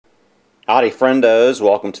Howdy friendos,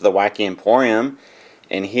 welcome to the Wacky Emporium,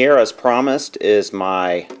 and here as promised is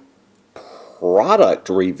my product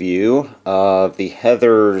review of the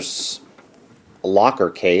Heathers locker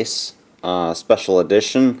case, special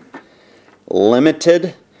edition,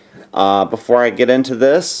 limited. Before I get into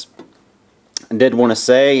this, I did want to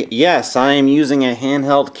say, yes, I am using a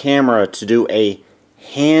handheld camera to do a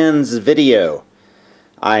hands video.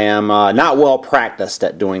 I am not well practiced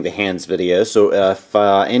at doing the hands video, so if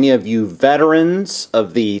any of you veterans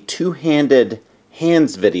of the two-handed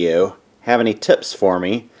hands video have any tips for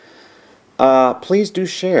me, please do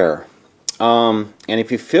share. And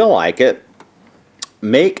if you feel like it,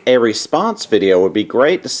 make a response video. It would be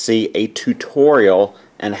great to see a tutorial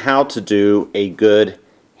on how to do a good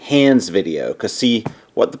hands video. Because see,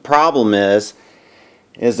 what the problem is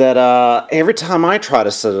that every time I try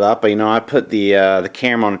to set it up, I put the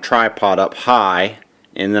camera on a tripod up high,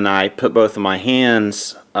 and then I put both of my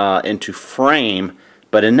hands into frame,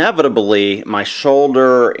 but inevitably my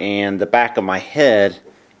shoulder and the back of my head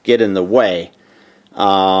get in the way.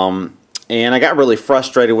 And I got really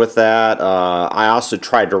frustrated with that. I also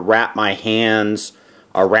tried to wrap my hands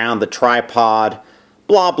around the tripod,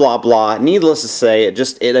 blah blah blah. Needless to say,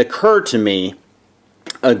 it occurred to me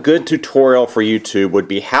a good tutorial for YouTube would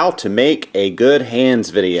be how to make a good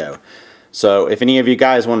hands video. So if any of you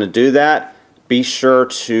guys want to do that, be sure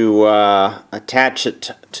to attach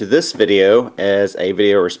it to this video as a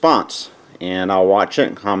video response, and I'll watch it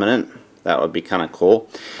and comment it. That would be kind of cool.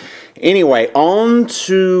 Anyway, on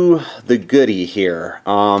to the goodie here.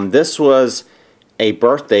 This was a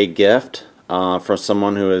birthday gift from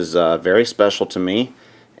someone who is very special to me,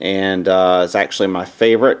 and it's actually my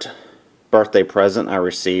favorite birthday present I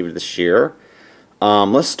received this year.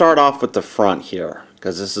 Let's start off with the front here,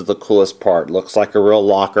 because this is the coolest part. Looks like a real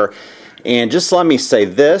locker. And just let me say,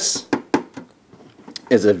 this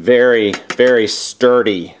is a very, very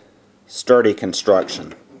sturdy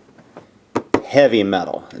construction. Heavy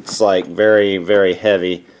metal. It's like very, very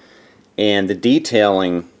heavy. And the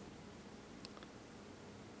detailing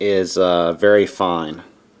is very fine.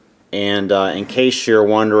 And in case you're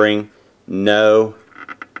wondering, no,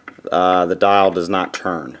 the dial does not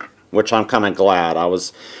turn, which I'm kind of glad. I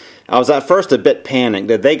was at first a bit panicked.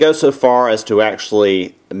 Did they go so far as to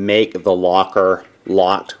actually make the locker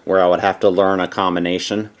locked where I would have to learn a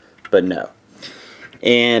combination? But no.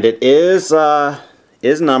 And it is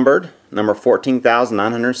numbered, number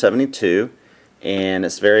 14,972, and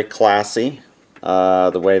it's very classy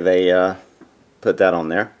the way they put that on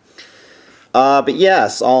there. But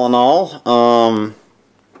yes, all in all,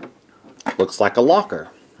 looks like a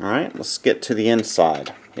locker. Alright, let's get to the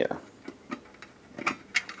inside here.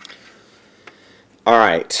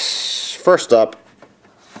 Alright, first up,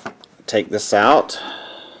 take this out.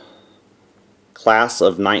 Class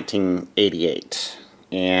of 1988.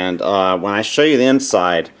 And when I show you the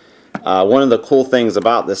inside, one of the cool things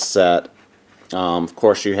about this set, of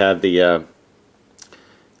course you have the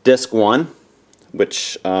disc 1,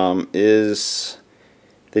 which is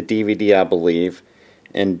the DVD, I believe,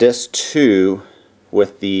 and disc 2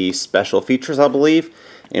 with the special features, I believe.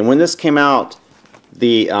 And when this came out,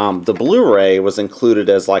 the Blu-ray was included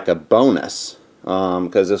as like a bonus,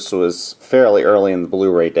 because this was fairly early in the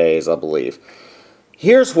Blu-ray days, I believe.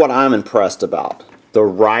 Here's what I'm impressed about: the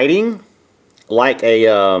writing, like a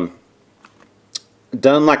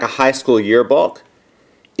done like a high school yearbook.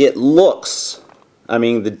 It looks, I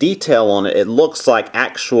mean, the detail on it, it looks like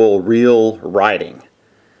actual real writing.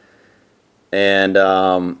 And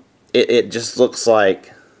it just looks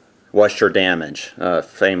like "what's your damage,"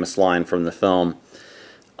 famous line from the film.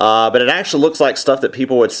 But it actually looks like stuff that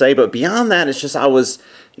people would say. But beyond that, it's just I was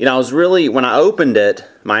really, when I opened it,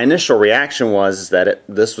 my initial reaction was that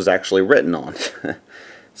this was actually written on.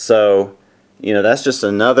 So, that's just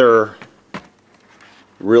another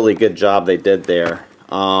really good job they did there.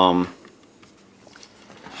 I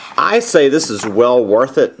say this is well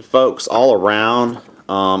worth it, folks, all around.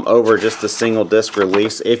 Over just a single disc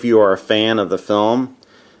release, if you are a fan of the film.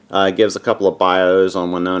 It gives a couple of bios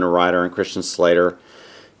on Winona Ryder and Christian Slater.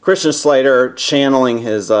 Christian Slater channeling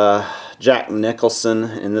his Jack Nicholson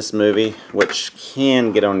in this movie, which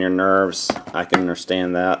can get on your nerves. I can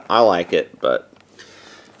understand that. I like it, but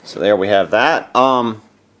so there we have that. I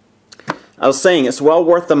was saying it's well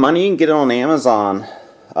worth the money. You can get it on Amazon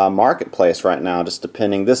Marketplace right now, just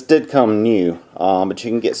depending. This did come new, but you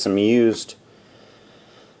can get some used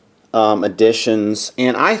editions,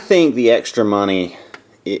 and I think the extra money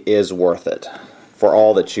is worth it for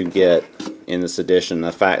all that you get in this edition.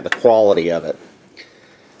 The quality of it,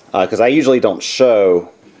 because I usually don't show,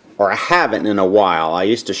 or I haven't in a while. I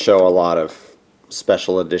used to show a lot of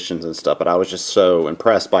special editions and stuff, but I was just so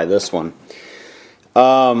impressed by this one.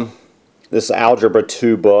 This Algebra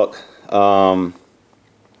 2 book.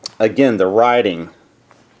 Again, the writing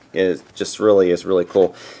is really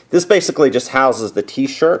cool. This basically just houses the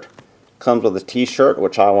t-shirt. Comes with a t-shirt,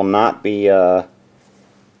 which I will not be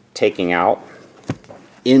taking out.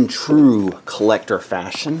 In true collector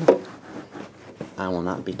fashion, I will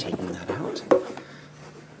not be taking that out.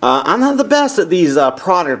 I'm not the best at these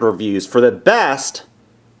product reviews. For the best,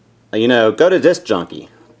 you know, go to Disc Junkie.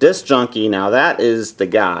 Disc Junkie, now that is the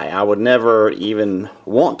guy. I would never even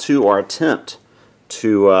want to or attempt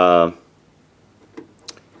to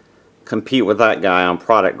compete with that guy on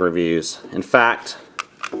product reviews. In fact,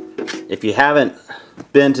 if you haven't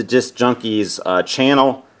been to Disc Junkie's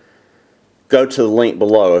channel, go to the link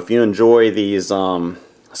below. If you enjoy these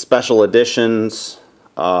special editions,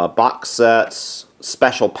 box sets,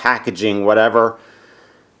 special packaging, whatever,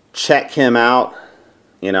 check him out.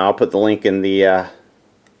 You know, I'll put the link in the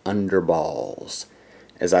underballs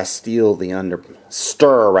as I stir the underballs.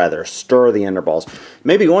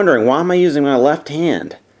 Maybe wondering, why am I using my left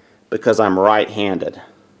hand? Because I'm right-handed,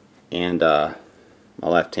 and my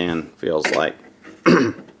left hand feels like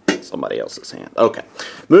somebody else's hand. Okay,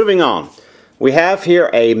 moving on. We have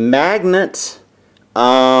here a magnet,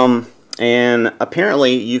 and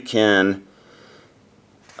apparently you can,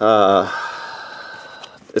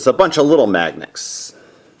 it's a bunch of little magnets.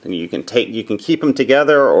 And you can keep them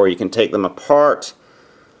together, or you can take them apart,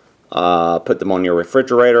 put them on your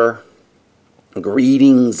refrigerator.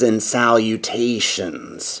 Greetings and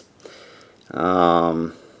salutations.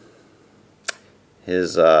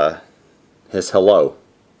 His hello.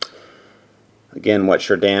 Again, what's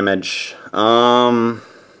your damage?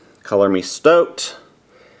 Color me stoked.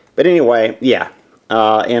 But anyway, yeah.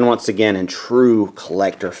 And once again, in true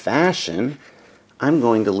collector fashion, I'm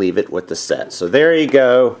going to leave it with the set. So there you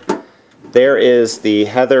go. There is the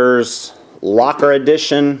Heathers Locker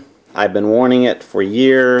Edition. I've been wanting it for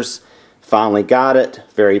years. Finally got it.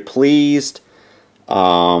 Very pleased.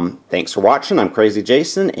 Thanks for watching. I'm Crazy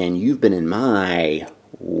Jason, and you've been in my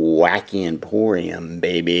wacky emporium,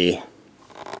 baby.